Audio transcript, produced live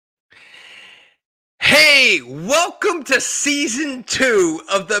Hey, welcome to season 2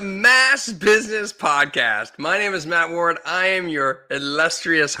 of the Mass Business Podcast. My name is Matt Ward. I am your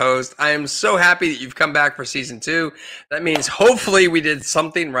illustrious host. I am so happy that you've come back for season 2. That means hopefully we did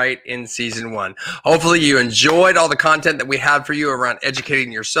something right in season 1. Hopefully you enjoyed all the content that we had for you around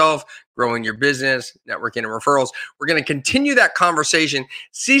educating yourself, growing your business, networking, and referrals. We're going to continue that conversation.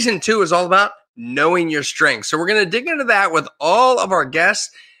 Season 2 is all about knowing your strengths. So we're going to dig into that with all of our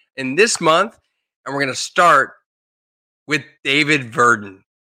guests in this month. And we're going to start with David Verdon.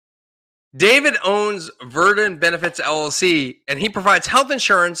 David owns Verdon Benefits LLC, and he provides health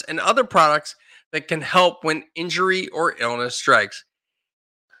insurance and other products that can help when injury or illness strikes.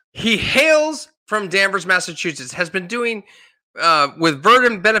 He hails from Danvers, Massachusetts, has been doing with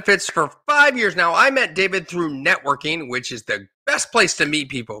Verdon Benefits for 5 years now. I met David through networking, which is the best place to meet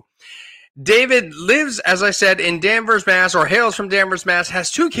people. David lives, as I said, in Danvers, Mass, or hails from Danvers, Mass,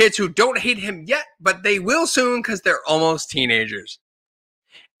 has 2 kids who don't hate him yet, but they will soon because they're almost teenagers.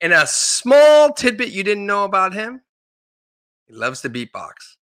 And a small tidbit you didn't know about him, he loves to beatbox.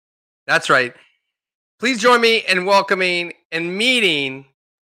 That's right. Please join me in welcoming and meeting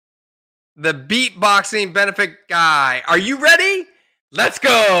the beatboxing benefit guy. Are you ready? Let's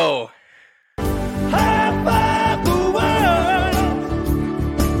go.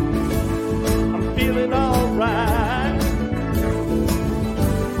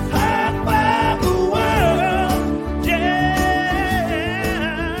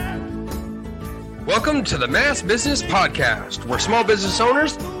 Welcome to the Mass Business Podcast, where small business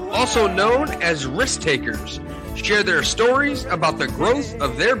owners, also known as risk takers, share their stories about the growth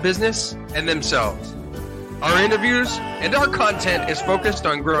of their business and themselves. Our interviews and our content is focused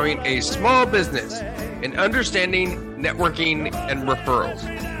on growing a small business and understanding networking and referrals.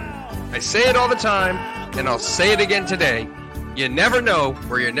 I say it all the time, and I'll say it again today. You never know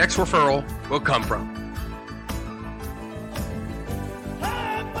where your next referral will come from.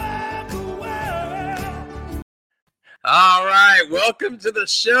 All right, welcome to the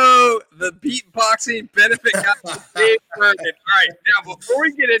show, the beatboxing benefit guy, Dave Verdon. All right, now before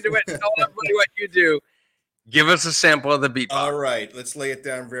we get into it, tell everybody what you do. Give us a sample of the beatbox. All right, let's lay it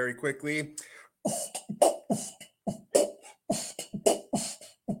down very quickly.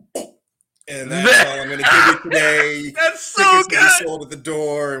 And that's all I'm going to give you today. That's so good. Tickets sold at the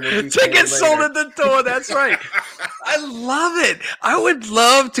door. And we'll Tickets sold at the door. That's right. I love it. I would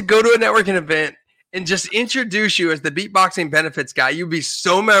love to go to a networking event and just introduce you as the beatboxing benefits guy. You'd be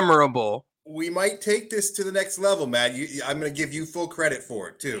so memorable. We might take this to the next level, Matt. I'm going to give you full credit for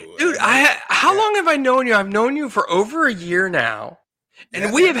it, too. Dude, how long have I known you? I've known you for over a year now.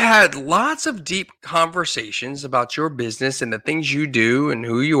 And we have had lots of deep conversations about your business and the things you do and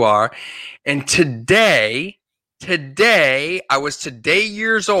who you are. And today, I was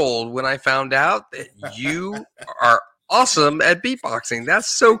years old when I found out that you are awesome at beatboxing. That's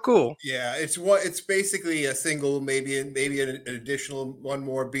so cool. Yeah, it's basically a single, maybe an additional one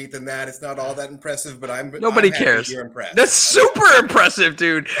more beat than that. It's not all that impressive, but nobody cares. You're impressed. That's super impressive,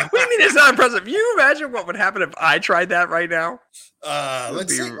 dude. What do you mean it's not impressive? You imagine what would happen if I tried that right now?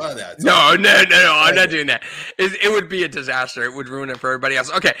 Let's see about that. No, I'm not doing that. It would be a disaster. It would ruin it for everybody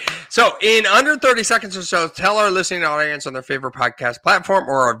else. Okay, so in under 30 seconds or so, tell our listening audience on their favorite podcast platform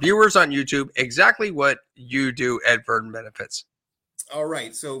or our viewers on YouTube exactly what you do at Verdon Benefits. All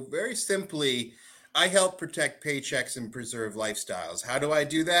right, so very simply, I help protect paychecks and preserve lifestyles. How do I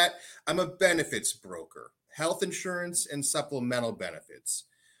do that? I'm a benefits broker, health insurance and supplemental benefits.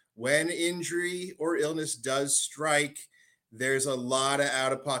 When injury or illness does strike, there's a lot of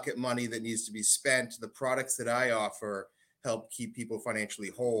out-of-pocket money that needs to be spent. The products that I offer help keep people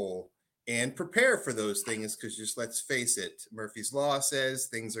financially whole and prepare for those things because just let's face it, Murphy's Law says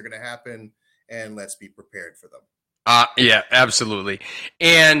things are going to happen and let's be prepared for them. Yeah, absolutely.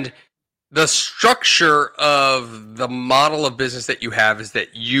 And the structure of the model of business that you have is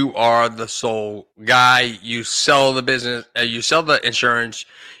that you are the sole guy. You sell the business, you sell the insurance,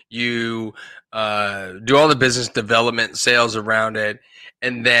 you do all the business development, sales around it,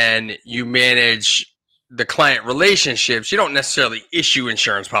 and then you manage the client relationships. You don't necessarily issue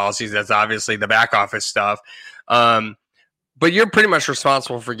insurance policies. That's obviously the back office stuff. But you're pretty much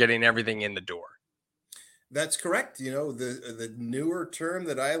responsible for getting everything in the door. That's correct. You know, the newer term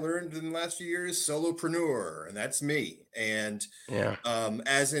that I learned in the last few years, solopreneur, and that's me. And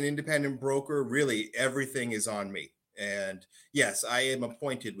as an independent broker, really everything is on me. And yes, I am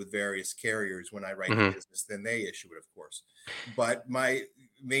appointed with various carriers when I write the business, then they issue it, of course. But my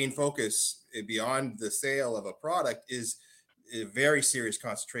main focus beyond the sale of a product is a very serious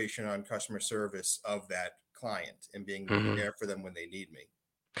concentration on customer service of that client and being there for them when they need me.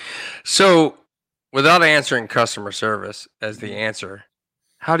 So Without answering customer service as the Mhm. answer,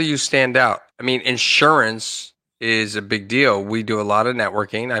 how do you stand out? I mean, insurance is a big deal. We do a lot of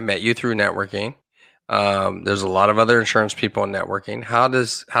networking. I met you through networking. There's a lot of other insurance people in networking. How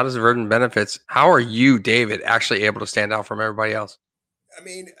does Verdant Benefits? How are you, David, actually able to stand out from everybody else? I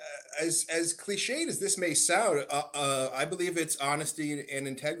mean, as cliched as this may sound, I believe it's honesty and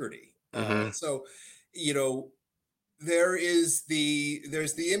integrity. Hmm. So, you know, there's the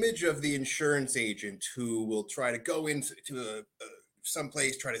image of the insurance agent who will try to go into some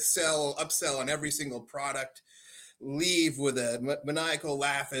place, try to upsell on every single product, leave with a maniacal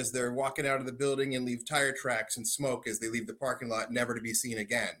laugh as they're walking out of the building, and leave tire tracks and smoke as they leave the parking lot, never to be seen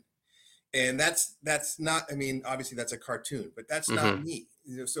again. And that's not, I mean, obviously that's a cartoon, but that's not Hmm. me.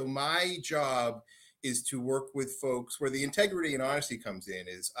 So my job is to work with folks where the integrity and honesty comes in.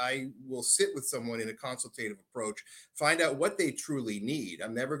 Is I will sit with someone in a consultative approach, find out what they truly need.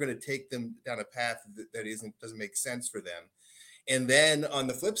 I'm never going to take them down a path that doesn't make sense for them. And then on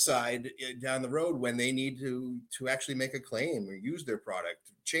the flip side, down the road, when they need to actually make a claim or use their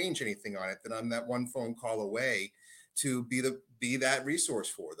product, change anything on it, then I'm that one phone call away to be that resource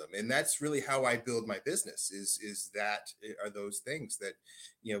for them. And that's really how I build my business. Is that are those things that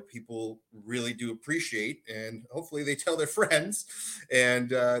people really do appreciate, and hopefully they tell their friends, and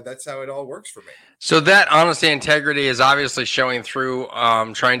that's how it all works for me. So that honesty and integrity is obviously showing through,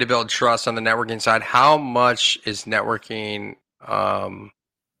 trying to build trust on the networking side. How much is networking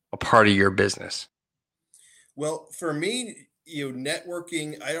a part of your business? Well, for me,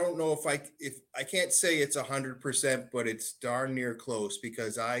 networking, I don't know if I can't say it's 100%, but it's darn near close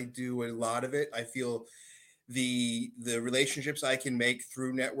because I do a lot of it. I feel the relationships I can make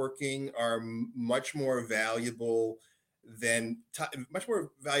through networking are much more valuable much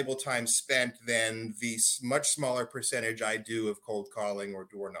more valuable time spent than the much smaller percentage I do of cold calling or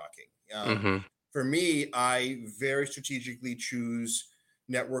door knocking. Hmm. For me, I very strategically choose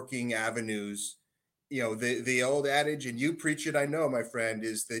networking avenues. The old adage, and you preach it, I know, my friend,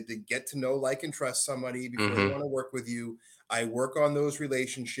 is that to get to know, like, and trust somebody before they Hmm. want to work with you. I work on those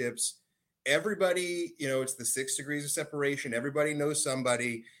relationships. Everybody, it's the 6 degrees of separation. Everybody knows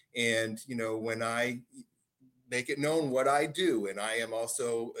somebody. And, when I make it known what I do, and I am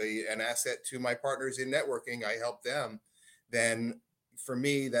also an asset to my partners in networking, I help them, then for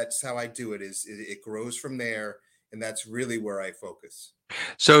me, that's how I do it. It grows from there. And that's really where I focus.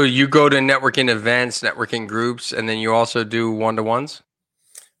 So you go to networking events, networking groups, and then you also do one-to-ones?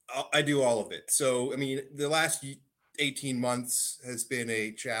 I do all of it. So, I mean, the last 18 months has been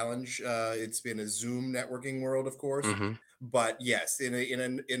a challenge. It's been a Zoom networking world, of course, Hmm. but yes, in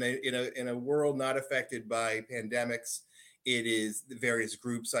a world not affected by pandemics, it is the various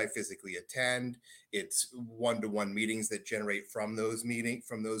groups I physically attend. It's one-to-one meetings that generate from those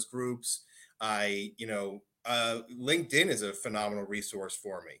groups. LinkedIn is a phenomenal resource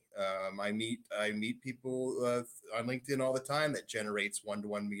for me. I meet people on LinkedIn all the time that generates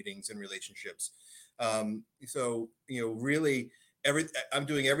one-to-one meetings and relationships. So really, I'm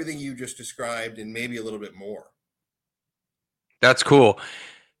doing everything you just described and maybe a little bit more. That's cool.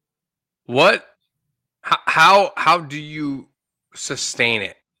 What how do you sustain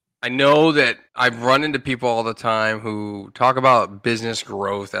it? I know that I've run into people all the time who talk about business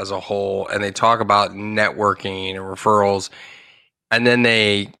growth as a whole, and they talk about networking and referrals, and then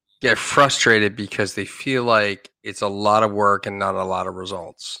they get frustrated because they feel like it's a lot of work and not a lot of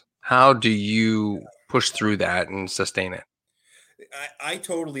results. How do you push through that and sustain it? I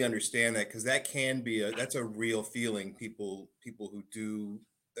totally understand that because that's a real feeling. People who do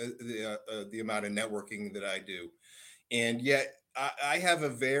the amount of networking that I do, and yet I have a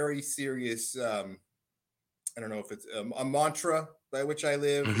very serious I don't know if it's a mantra by which I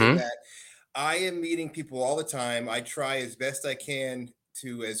live, in Hmm. that I am meeting people all the time. I try as best I can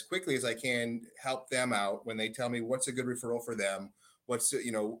to, as quickly as I can, help them out when they tell me what's a good referral for them. Who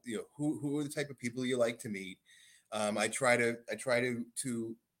are the type of people you like to meet. I try to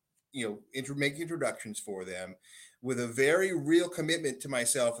make introductions for them with a very real commitment to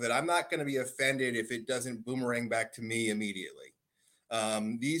myself that I'm not going to be offended if it doesn't boomerang back to me immediately.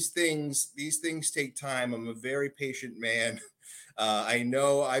 These things take time. I'm a very patient man. I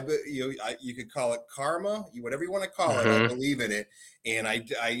know you could call it karma, whatever you want to call it. I Hmm. believe in it, and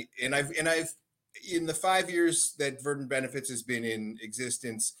I've in the 5 years that Verdant Benefits has been in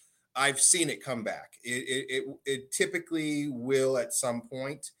existence, I've seen it come back. It typically will at some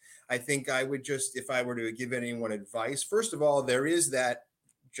point. I think I would just, if I were to give anyone advice, first of all, there is that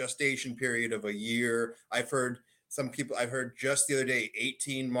gestation period of a year. I've heard just the other day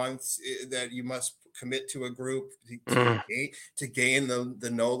 18 months, that you must commit to a group Mhm. to gain the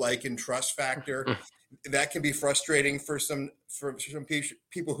know, like, and trust factor. That can be frustrating for some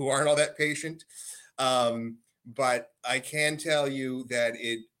people who aren't all that patient. But I can tell you that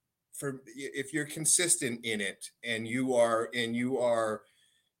if you're consistent in it and you are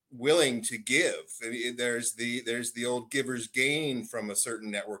willing to give. There's the old giver's gain from a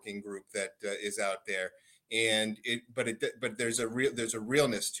certain networking group that is out there, and but there's a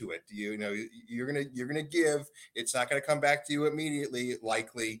realness to it. You're gonna give. It's not gonna come back to you immediately,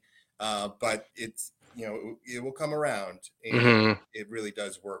 likely, but it will come around, and Mhm. it really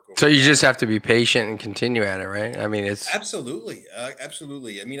does work So over you time. just have to be patient and continue at it, right? I mean, it's Absolutely,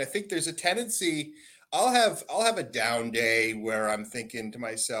 absolutely. I mean, I think there's a tendency. I'll have a down day where I'm thinking to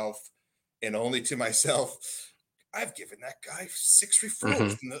myself, and only to myself, I've given that guy 6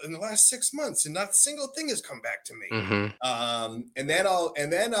 referrals Mhm. in the last 6 months, and not a single thing has come back to me. Mhm. And then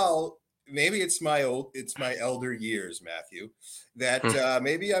I'll maybe it's my elder years, Matthew, that Mhm.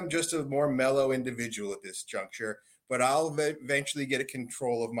 maybe I'm just a more mellow individual at this juncture. But I'll eventually get a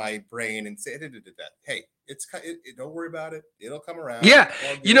control of my brain and say, "Hey, don't worry about it. It'll come around. Yeah, It's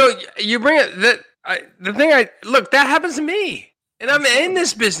all you good." know, you bring it the thing I look that happens to me, and I'm I'm in sure.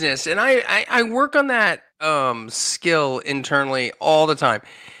 this business, and I work on that skill internally all the time.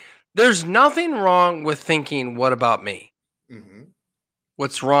 There's nothing wrong with thinking, "What about me?" Hmm.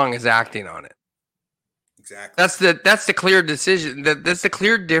 What's wrong is acting on it. Exactly. That's the clear decision. That's the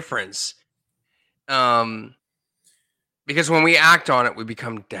clear difference. Um, because when we act on it, we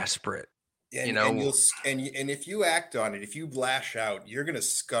become desperate. You And know. you'll and if you act on it, if you lash out, you're gonna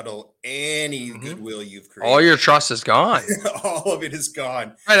scuttle any Mhm. goodwill you've All created. your trust is gone. All of it is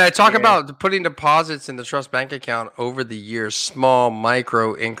gone. Right, I talk And about putting deposits in the trust bank account over the years, small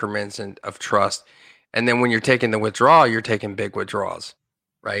micro increments of trust. And then when you're taking the withdrawal, you're taking big withdrawals,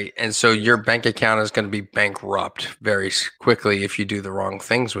 right? And so your yeah, bank account is going to be bankrupt very quickly if you do the wrong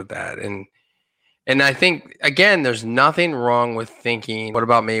things with that. And I think again, there's nothing wrong with thinking, what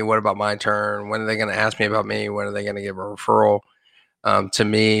about me? What about my turn? When are they going to ask me about me? When are they going to give a referral to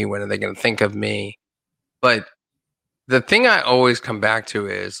me? When are they going to think of me? But the thing I always come back to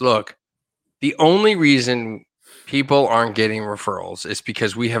is, look, the only reason people aren't getting referrals is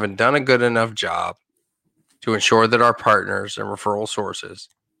because we haven't done a good enough job to ensure that our partners and referral sources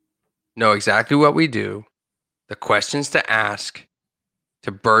know exactly what we do, the questions to ask,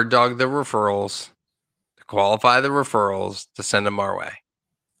 to bird dog the referrals, to qualify the referrals, to send them our way.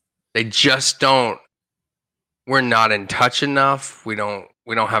 They just don't. We're not in touch enough. We don't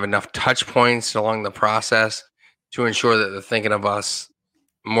have enough touch points along the process to ensure that they're thinking of us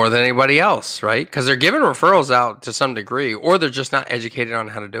more than anybody else, right? Because they're giving referrals out to some degree, or they're just not educated on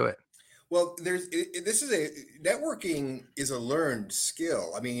how to do it. well, this is a networking is a learned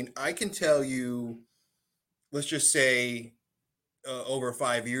skill. I mean, I can tell you, let's just say, over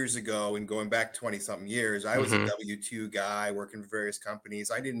 5 years ago, and going back 20 something years, I was a Mm-hmm. W-2 guy working for various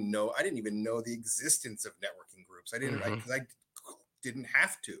companies. I didn't even know the existence of networking groups. I didn't, Mm-hmm. because I didn't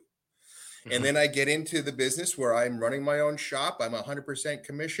have to. And Mm-hmm. then I get into the business where I'm running my own shop. I'm 100%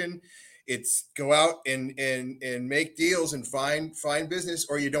 commission. It's go out and make deals and find business,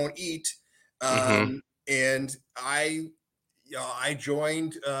 or you don't eat. Mm-hmm. And I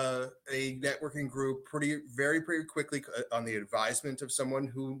joined a networking group pretty quickly on the advisement of someone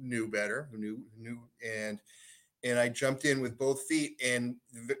who knew better, who knew, and I jumped in with both feet. And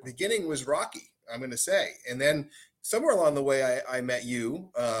the beginning was rocky, I'm going to say. And then somewhere along the way, I met you,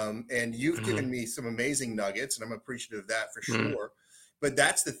 and you've Mm-hmm. given me some amazing nuggets, and I'm appreciative of that for Mm-hmm. sure. But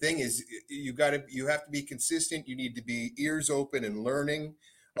that's the thing is, you have to be consistent. You need to be ears open and learning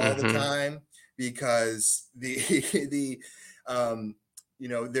all the Mm-hmm. time, because the um,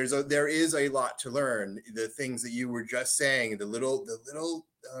 there is a lot to learn. The things that you were just saying, the little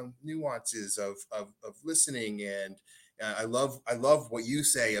nuances of listening. And I love what you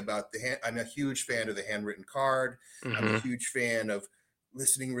say about I'm a huge fan of the handwritten card. I'm a Mm-hmm. huge fan of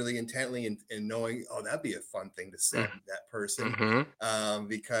listening really intently, and knowing, oh, that'd be a fun thing to send that person, Mm-hmm.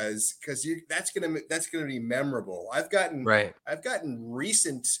 because you that's gonna be memorable. Right. I've gotten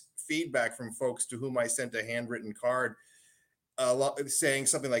recent feedback from folks to whom I sent a handwritten card, saying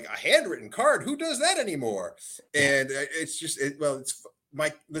something like, a handwritten card, who does that anymore? Yeah. And it's just well, it's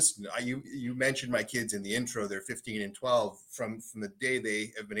my listen. You mentioned my kids in the intro. They're 15 and 12. From the day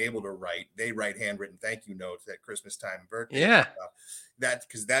they have been able to write, they write handwritten thank you notes at Christmas time and birthdays and Yeah. stuff. That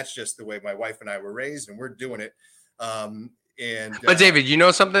because that's just the way my wife and I were raised, and we're doing it. And But David, you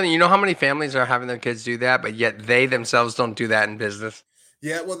know something? You know how many families are having their kids do that, but yet they themselves don't do that in business?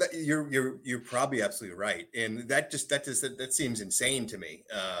 Yeah, well, you're probably absolutely right, and that seems insane to me.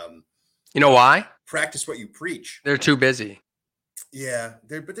 You know why? Practice what you preach. They're too busy. Yeah,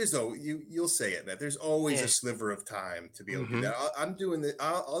 but there's no you'll say it, Matt. There's always a Yeah. sliver of time to be able to do Mm-hmm. that. I'm doing the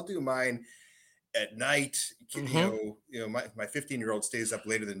I'll do mine at night. Mm-hmm. My 15-year-old stays up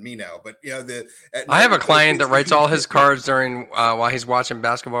later than me now, but the at I night have a with the client that kids. writes all his cards during while he's watching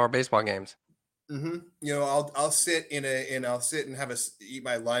basketball or baseball games. I'll sit I'll sit and eat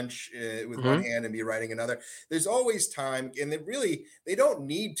my lunch with one Mm-hmm. hand and be writing another. There's always time, and they don't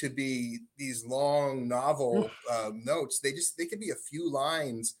need to be these long novel notes. They could be a few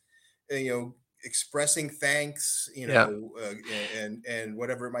lines, expressing thanks, Yeah. and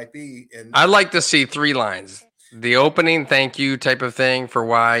whatever it might be. And I'd like to see 3 lines. The opening thank you type of thing for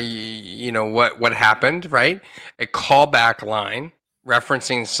why what happened, right? A callback line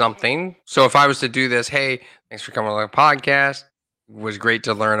referencing something. So if I was to do this, hey, thanks for coming on the podcast. It was great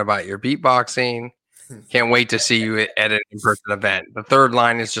to learn about your beatboxing. Can't wait to see you at an in-person event. The third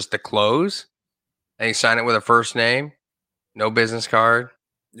line is just the close. And you sign it with a first name, no business card,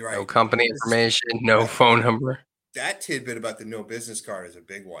 no right, company information, no that, phone number. that tidbit about the no business card is a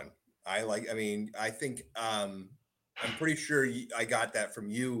big one. I think I'm pretty sure I got that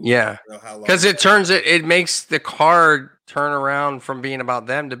from you. Yeah. How long? Because it makes the card turn around from being about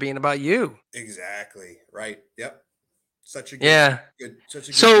them to being about you. Exactly. Right. Yep. Such a Yeah. such a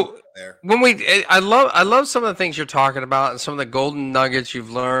good So there. I love some of the things you're talking about and some of the golden nuggets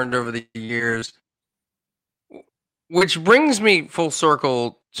you've learned over the years, which brings me full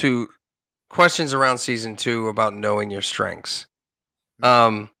circle to questions around season 2 about knowing your strengths.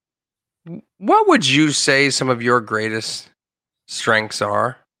 What would you say some of your greatest strengths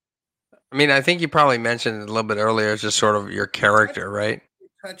are? I mean, I think you probably mentioned it a little bit earlier. It's just sort of your character, right? We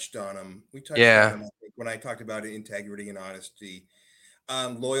touched on them. Yeah. I think, when I talked about integrity and honesty.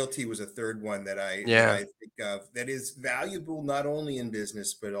 Loyalty was a third one that I Yeah. think of that is valuable not only in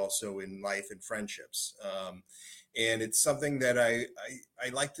business but also in life and friendships. And it's something that I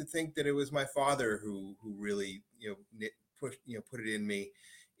like to think that it was my father who really put it in me,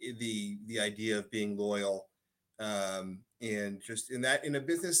 the idea of being loyal, and just in a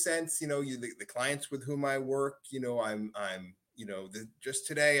business sense, the clients with whom I work, I'm just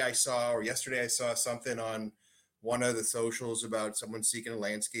today I saw, or yesterday I saw something on one of the socials about someone seeking a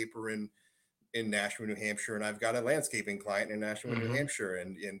landscaper in Nashua, New Hampshire, and I've got a landscaping client in Nashua, New Hampshire,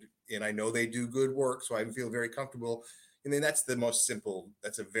 and I know they do good work, so I feel very comfortable. And then that's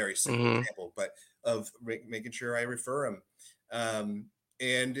a very simple example, but of making sure I refer them.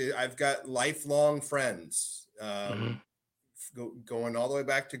 And I've got lifelong friends, going all the way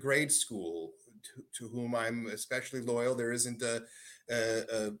back to grade school, to whom I'm especially loyal. There isn't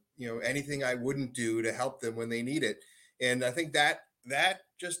anything I wouldn't do to help them when they need it. And I think that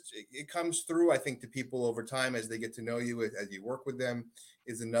just it comes through, I think, to people over time as they get to know you, as you work with them,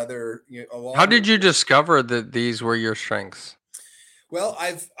 is another, How did you discover that these were your strengths? Well,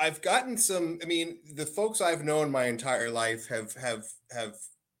 I've gotten some. I mean, the folks I've known my entire life have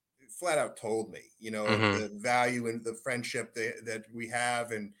flat out told me, the value and the friendship that we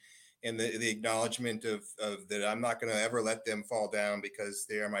have, and the acknowledgement of that I'm not going to ever let them fall down because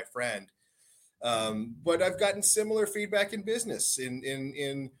they are my friend. But I've gotten similar feedback in business,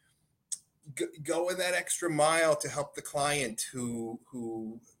 in going that extra mile to help the client who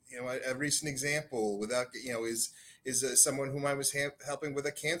a recent example without is someone whom I was helping with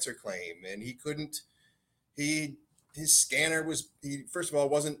a cancer claim, and his scanner first of all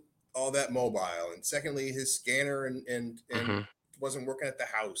wasn't all that mobile, and secondly his scanner and wasn't working at the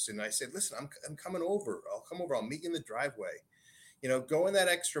house. And I said, listen, I'm coming over. I'll come over. I'll meet you in the driveway. Going that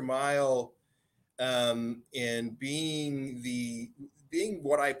extra mile, and being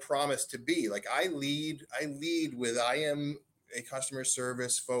what I promised to be. Like I lead with, I am a customer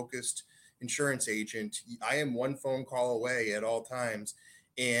service focused insurance agent. I am one phone call away at all times,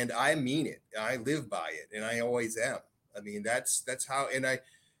 and I mean it. I live by it, and I always am. I mean, that's how, and I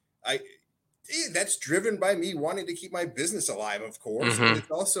that's driven by me wanting to keep my business alive, of course, but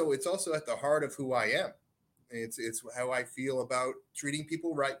it's also at the heart of who I am. It's how I feel about treating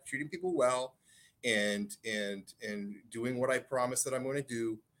people right, treating people well, and doing what I promise that I'm going to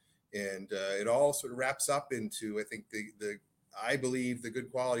do. And it all sort of wraps up into, I think, I believe the good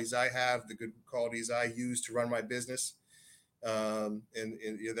qualities I have, the good qualities I use to run my business. And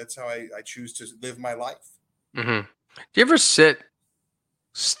that's how I choose to live my life. Do you ever sit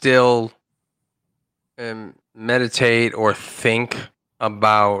still and meditate or think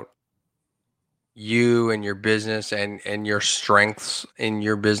about you and your business and your strengths in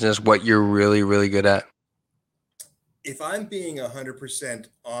your business, what you're really, really good at? If I'm being 100%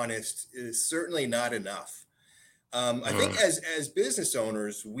 honest, it is certainly not enough. I think as business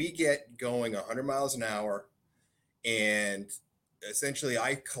owners, we get going 100 miles an hour, and essentially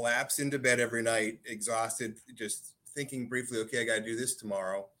I collapse into bed every night, exhausted, just thinking briefly, okay, I got to do this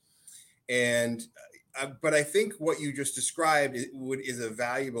tomorrow. And but I think what you just described is a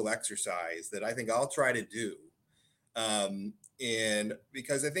valuable exercise that I think I'll try to do. And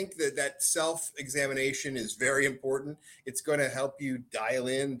because I think that self-examination is very important. It's going to help you dial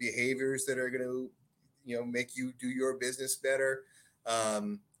in behaviors that are going to, make you do your business better.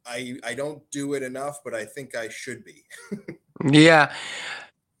 I don't do it enough, but I think I should be. Yeah.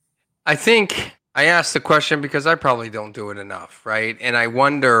 I think I asked the question because I probably don't do it enough, right? And I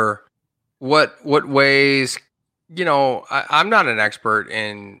wonder what ways, I'm not an expert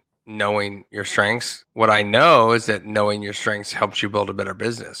in knowing your strengths. What I know is that knowing your strengths helps you build a better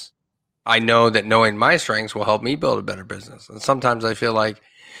business. I know that knowing my strengths will help me build a better business. And sometimes I feel like,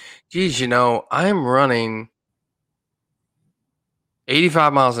 geez, I'm running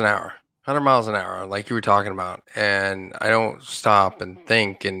 85 miles an hour, 100 miles an hour, like you were talking about. And I don't stop and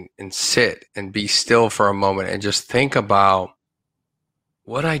think and sit and be still for a moment and just think about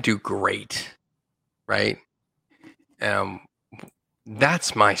what I do great, right?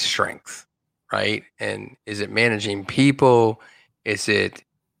 That's my strength, right? And is it managing people? Is it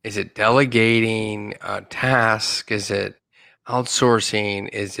delegating a task? Is it outsourcing?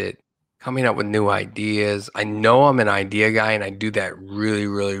 Is it coming up with new ideas? I know I'm an idea guy and I do that really,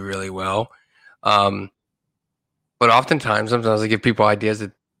 really, really well. But sometimes I give people ideas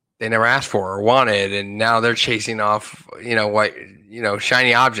that they never asked for or wanted, and now they're chasing off,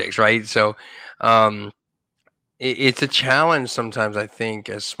 shiny objects, right? So, it's a challenge sometimes, I think,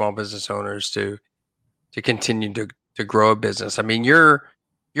 as small business owners to continue to grow a business. I mean, you're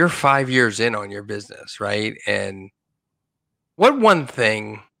 5 years in on your business, right? And what one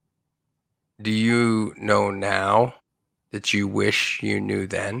thing do you know now that you wish you knew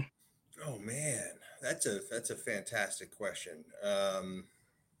then? Oh man, that's a fantastic question.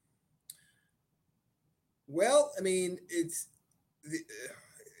 Well, I mean,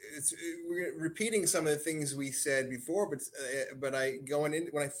 we're repeating some of the things we said before, but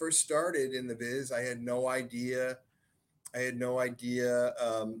when I first started in the biz, I had no idea.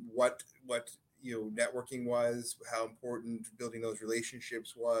 What networking was, how important building those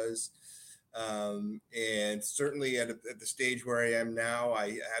relationships was. And certainly at the stage where I am now,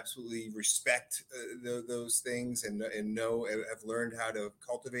 I absolutely respect those things and have learned how to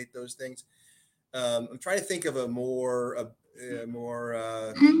cultivate those things. I'm trying to think of a more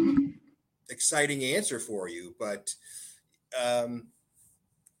exciting answer for you, but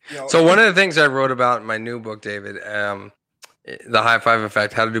so one of the things I wrote about in my new book, David, The High Five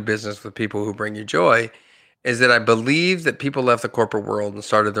Effect: How to Do Business with People Who Bring You Joy, is that I believe that people left the corporate world and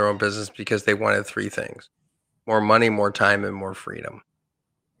started their own business because they wanted three things: more money, more time, and more freedom.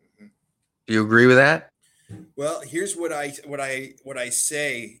 Mm-hmm. Do you agree with that? Well, here's what I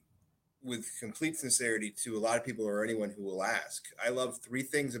say with complete sincerity to a lot of people or anyone who will ask. I love three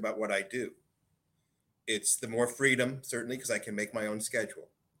things about what I do. It's the more freedom, certainly, because I can make my own schedule.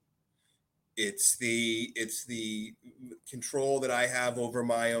 It's the control that I have over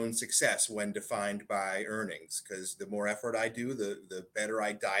my own success when defined by earnings, because the more effort I do, the better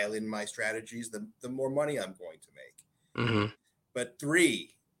I dial in my strategies, the more money I'm going to make. Mm-hmm. But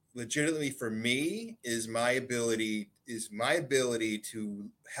three, legitimately for me, is my ability to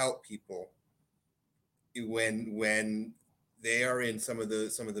help people when they are in some of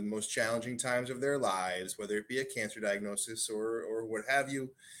the most challenging times of their lives, whether it be a cancer diagnosis or what have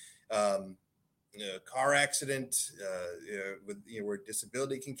you. Car accident, where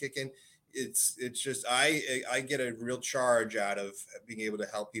disability can kick in. It's just I get a real charge out of being able to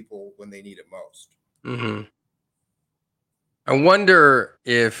help people when they need it most. Mm-hmm. I wonder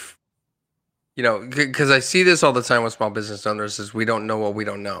if, because I see this all the time with small business owners, is we don't know what we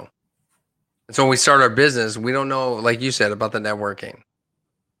don't know. And so when we start our business, we don't know, like you said, about the networking.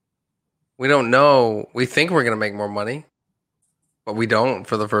 We don't know. We think we're going to make more money, but we don't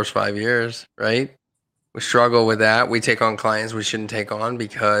for the first 5 years, right? We struggle with that. We take on clients we shouldn't take on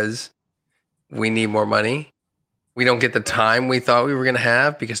because we need more money. We don't get the time we thought we were going to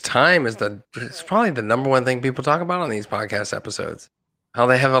have, because time is it's probably the number one thing people talk about on these podcast episodes. How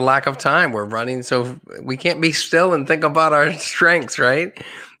they have a lack of time. We're running, so we can't be still and think about our strengths, right?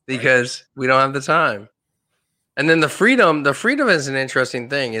 Because we don't have the time. And then the freedom is an interesting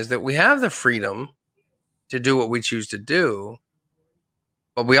thing, is that we have the freedom to do what we choose to do,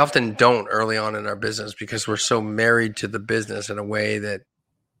 but we often don't early on in our business because we're so married to the business in a way that,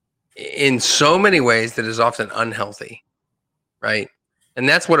 in so many ways, that is often unhealthy, right? And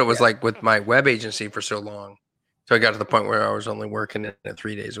that's what it was like with my web agency for so long. So I got to the point where I was only working it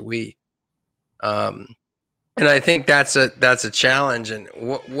 3 days a week. And I think that's a challenge. And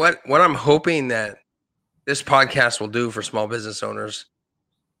what I'm hoping that this podcast will do for small business owners,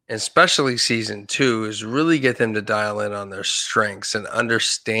 especially season 2, is really get them to dial in on their strengths and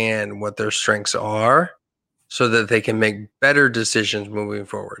understand what their strengths are so that they can make better decisions moving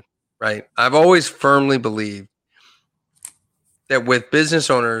forward. Right. I've always firmly believed that with business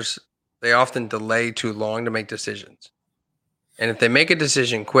owners, they often delay too long to make decisions. And if they make a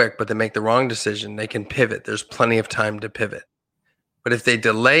decision quick, but they make the wrong decision, they can pivot. There's plenty of time to pivot. But if they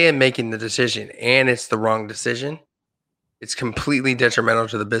delay in making the decision and it's the wrong decision, it's completely detrimental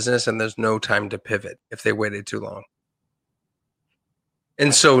to the business and there's no time to pivot if they waited too long.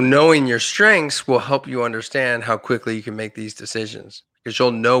 And so knowing your strengths will help you understand how quickly you can make these decisions because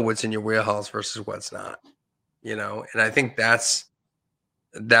you'll know what's in your wheelhouse versus what's not, and I think that's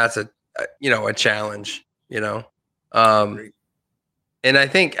a challenge, and I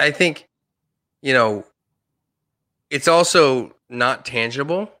think, it's also not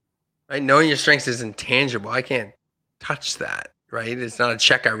tangible, right? Knowing your strengths isn't tangible. I can't touch that, right? It's not a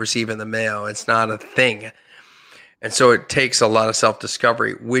check I receive in the mail. It's not a thing. And so it takes a lot of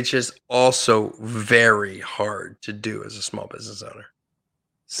self-discovery, which is also very hard to do as a small business owner.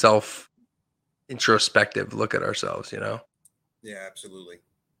 Self-introspective look at ourselves, Yeah, absolutely.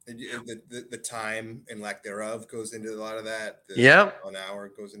 And the time and lack thereof goes into a lot of that. Yeah. An hour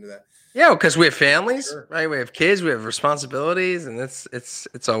goes into that. Yeah, because we have families, Sure. right? We have kids, we have responsibilities, and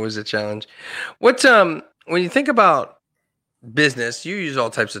it's always a challenge. What when you think about business, you use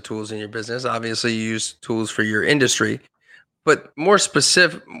all types of tools in your business. Obviously, you use tools for your industry, but more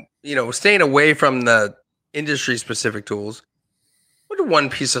specific, staying away from the industry specific tools. What one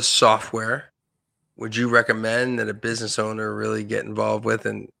piece of software would you recommend that a business owner really get involved with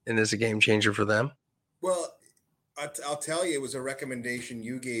and is a game changer for them? Well, I'll tell you, it was a recommendation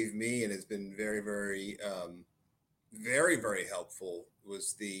you gave me, and it's been very, very, very, very helpful.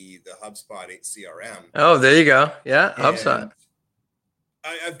 Was the HubSpot CRM? Oh, there you go. Yeah, HubSpot. And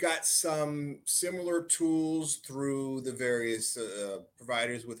I've got some similar tools through the various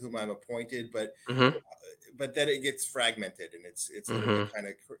providers with whom I'm appointed, but then it gets fragmented and it's a little bit kind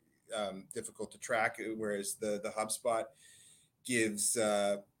of difficult to track. Whereas the HubSpot gives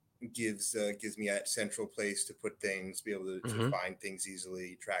me a central place to put things, be able to find things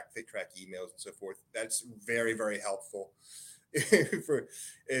easily, track emails and so forth. That's very, very helpful.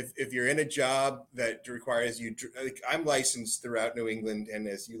 If you're in a job that requires you, like I'm licensed throughout New England, and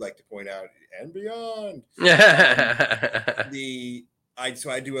as you like to point out, and beyond. So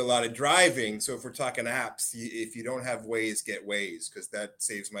I do a lot of driving. So if we're talking apps, if you don't have Waze, get Waze, because that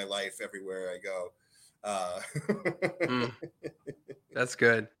saves my life everywhere I go. That's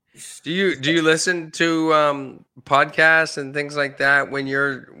good. Do you listen to podcasts and things like that when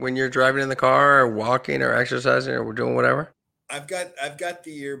you're driving in the car or walking or exercising or doing whatever? I've got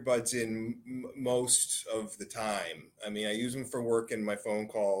the earbuds in most of the time. I mean, I use them for work and my phone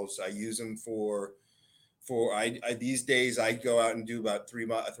calls. I use them for these days I go out and do about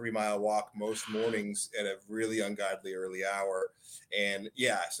a 3-mile walk most mornings at a really ungodly early hour. And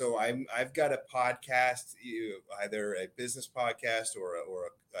yeah, so I've got a podcast, either a business podcast or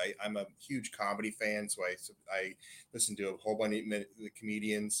I'm a huge comedy fan, so I listen to a whole bunch of the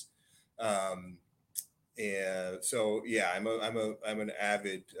comedians. And so, yeah, I'm an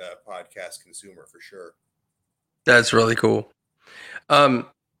avid podcast consumer for sure. That's really cool.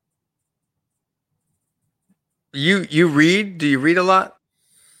 You read? Do you read a lot?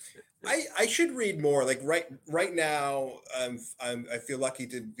 I should read more. Like right now, I feel lucky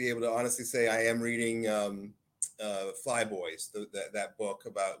to be able to honestly say I am reading Flyboys, that book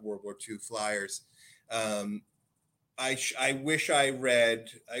about World War II flyers. I wish I read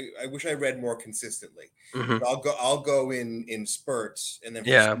more consistently. I'll go in spurts, and then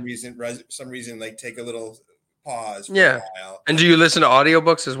for some reason like take a little pause for a while. And do you listen to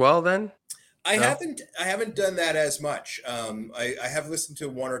audiobooks as well then? I haven't done that as much. I have listened to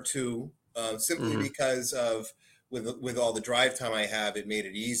one or two simply because of with all the drive time I have, it made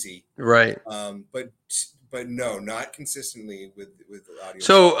it easy. Right. But no, not consistently with audio.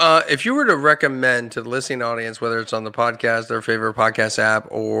 So if you were to recommend to the listening audience, whether it's on the podcast, their favorite podcast app,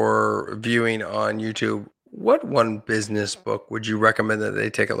 or viewing on YouTube, what one business book would you recommend that they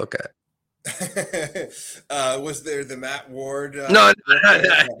take a look at? Was there the Matt Ward? No,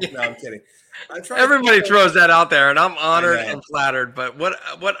 I'm kidding. Everybody throws that out there, and I'm honored and flattered. But what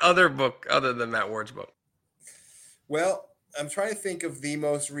other book other than Matt Ward's book? Well, I'm trying to think of the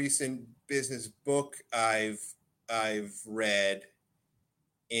most recent business book I've read,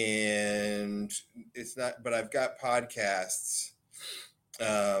 and it's not, but I've got podcasts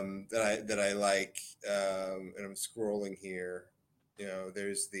that I like, and I'm scrolling here.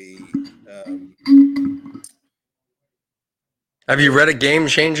 There's the Have you read a Game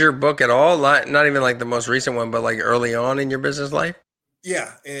Changer book at all? Not even like the most recent one, but like early on in your business life?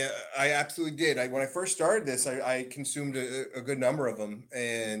 Yeah, I absolutely did. When I first started this, I consumed a good number of them,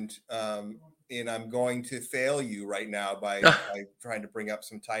 and I'm going to fail you right now by trying to bring up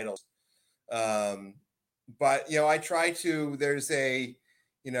some titles. But I try to. There's a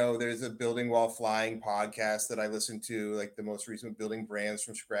Building While Flying podcast that I listen to, like the most recent, Building Brands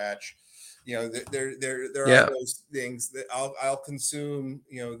from Scratch. There are Yeah. those things that I'll consume,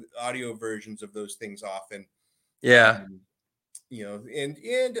 audio versions of those things often. Yeah.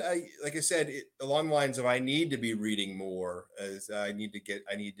 And like I said, along the lines of, I need to be reading more, as I need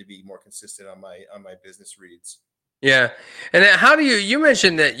to be more consistent on my business reads. Yeah. And then how do you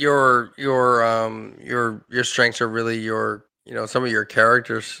mentioned that your strengths are really your, some of your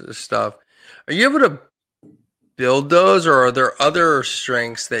character stuff. Are you able to build those, or are there other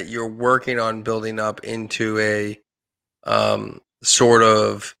strengths that you're working on building up into a sort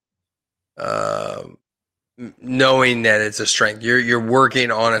of knowing that it's a strength? You're working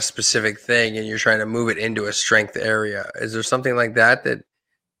on a specific thing and you're trying to move it into a strength area. Is there something like that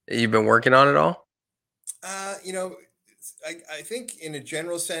you've been working on at all? I think in a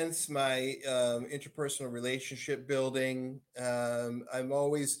general sense, my interpersonal relationship building.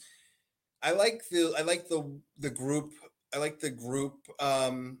 I like the group. I like the group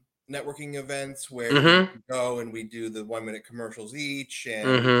networking events where we go and we do the 1-minute commercials each,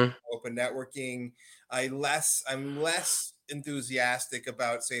 and open networking. I'm less enthusiastic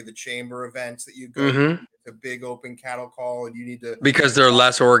about, say, the chamber events that you go to. It's a big open cattle call, and you need to, because they're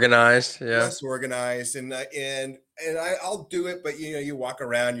less organized. Yeah, less organized, and I'll do it, but you walk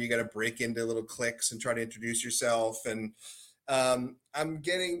around, you got to break into little cliques and try to introduce yourself, and I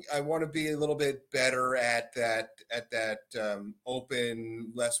want to be a little bit better at that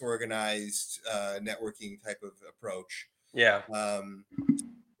open, less organized networking type of approach. Yeah.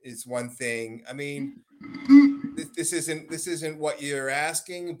 Is one thing. I mean, this isn't what you're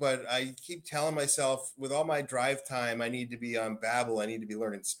asking, but I keep telling myself, with all my drive time, I need to be on Babbel. I need to be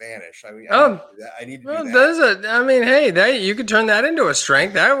learning Spanish. I mean, I need to do that. Hey, you could turn that into a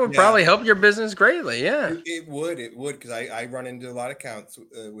strength. That would probably help your business greatly. Yeah, it would, because I run into a lot of accounts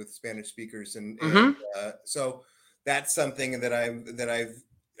with Spanish speakers, and so that's something that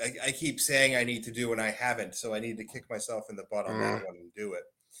I keep saying I need to do, and I haven't. So I need to kick myself in the butt on that one and do it.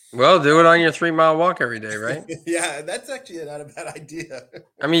 Well, do it on your 3-mile walk every day, right? Yeah, that's actually not a bad idea.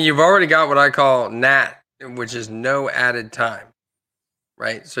 I mean, you've already got what I call NAT, which is no added time,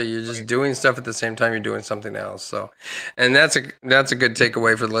 right? So you're just doing stuff at the same time you're doing something else. So, and that's a good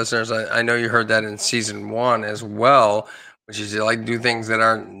takeaway for the listeners. I know you heard that in season 1 as well, which is you like to do things that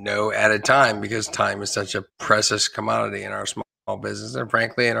aren't no added time, because time is such a precious commodity in our small business and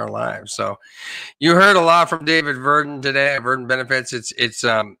frankly in our lives. So you heard a lot from David Verdon today at Verdon Benefits. It's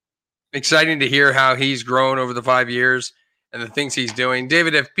exciting to hear how he's grown over the 5 years and the things he's doing.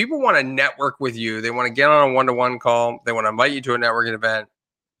 David, if people want to network with you, they want to get on a one-to-one call, they want to invite you to a networking event,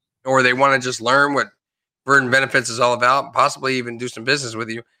 or they want to just learn what Verdon Benefits is all about, possibly even do some business with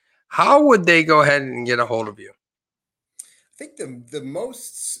you, how would they go ahead and get a hold of you? I think the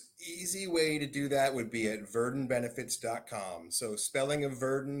most easy way to do that would be at verdonbenefits.com. So spelling of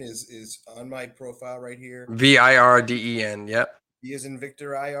Verdon is on my profile right here. VIRDEN. Yep. V as in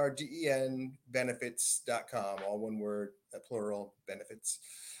Victor, IRDEN, benefits.com, all one word, plural, benefits.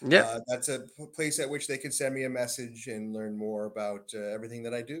 Yeah. That's a place at which they can send me a message and learn more about everything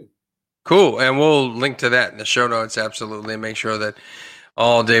that I do. Cool. And we'll link to that in the show notes. Absolutely. Make sure that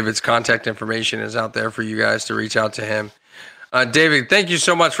all David's contact information is out there for you guys to reach out to him. David, thank you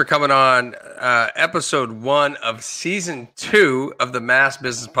so much for coming on episode 1 of season 2 of the Mass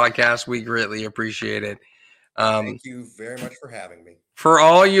Business Podcast. We greatly appreciate it. Thank you very much for having me. For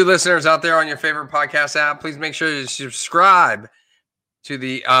all you listeners out there on your favorite podcast app, please make sure you subscribe to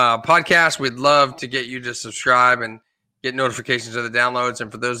the podcast. We'd love to get you to subscribe and get notifications of the downloads. And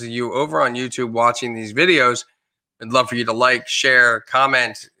for those of you over on YouTube watching these videos, I'd love for you to like, share,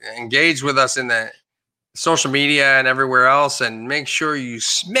 comment, engage with us in the social media and everywhere else, and make sure you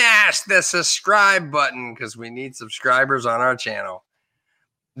smash the subscribe button, because we need subscribers on our channel.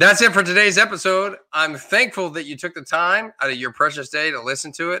 That's it for today's episode. I'm thankful that you took the time out of your precious day to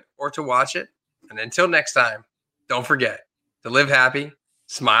listen to it or to watch it. And until next time, don't forget to live happy,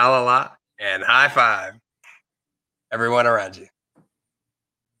 smile a lot, and high five everyone around you.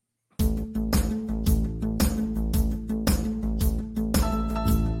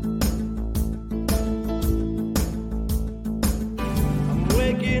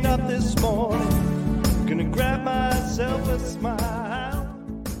 this morning. Gonna grab myself a smile.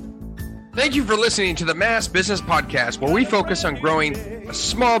 Thank you for listening to the Mass Business Podcast, where we focus on growing a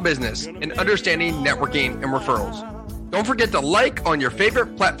small business and understanding networking and referrals. Don't forget to like on your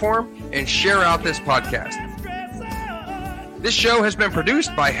favorite platform and share out this podcast. This show has been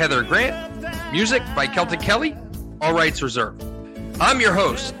produced by Heather Grant, music by Celtic Kelly, all rights reserved. I'm your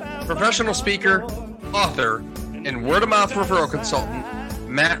host, professional speaker, author, and word-of-mouth referral consultant,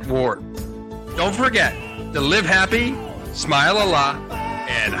 Matt Ward. Don't forget to live happy, smile a lot,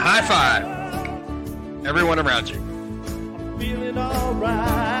 and high five everyone around you. I'm feeling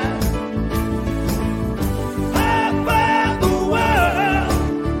alright. High five the world.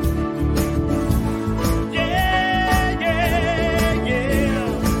 Yeah, yeah, yeah.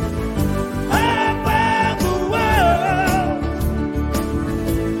 High five the world.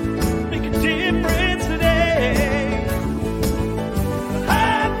 Make a difference today.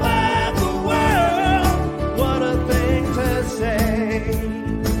 High five the world. What a thing to say.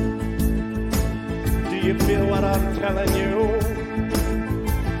 Do you feel what I'm telling you?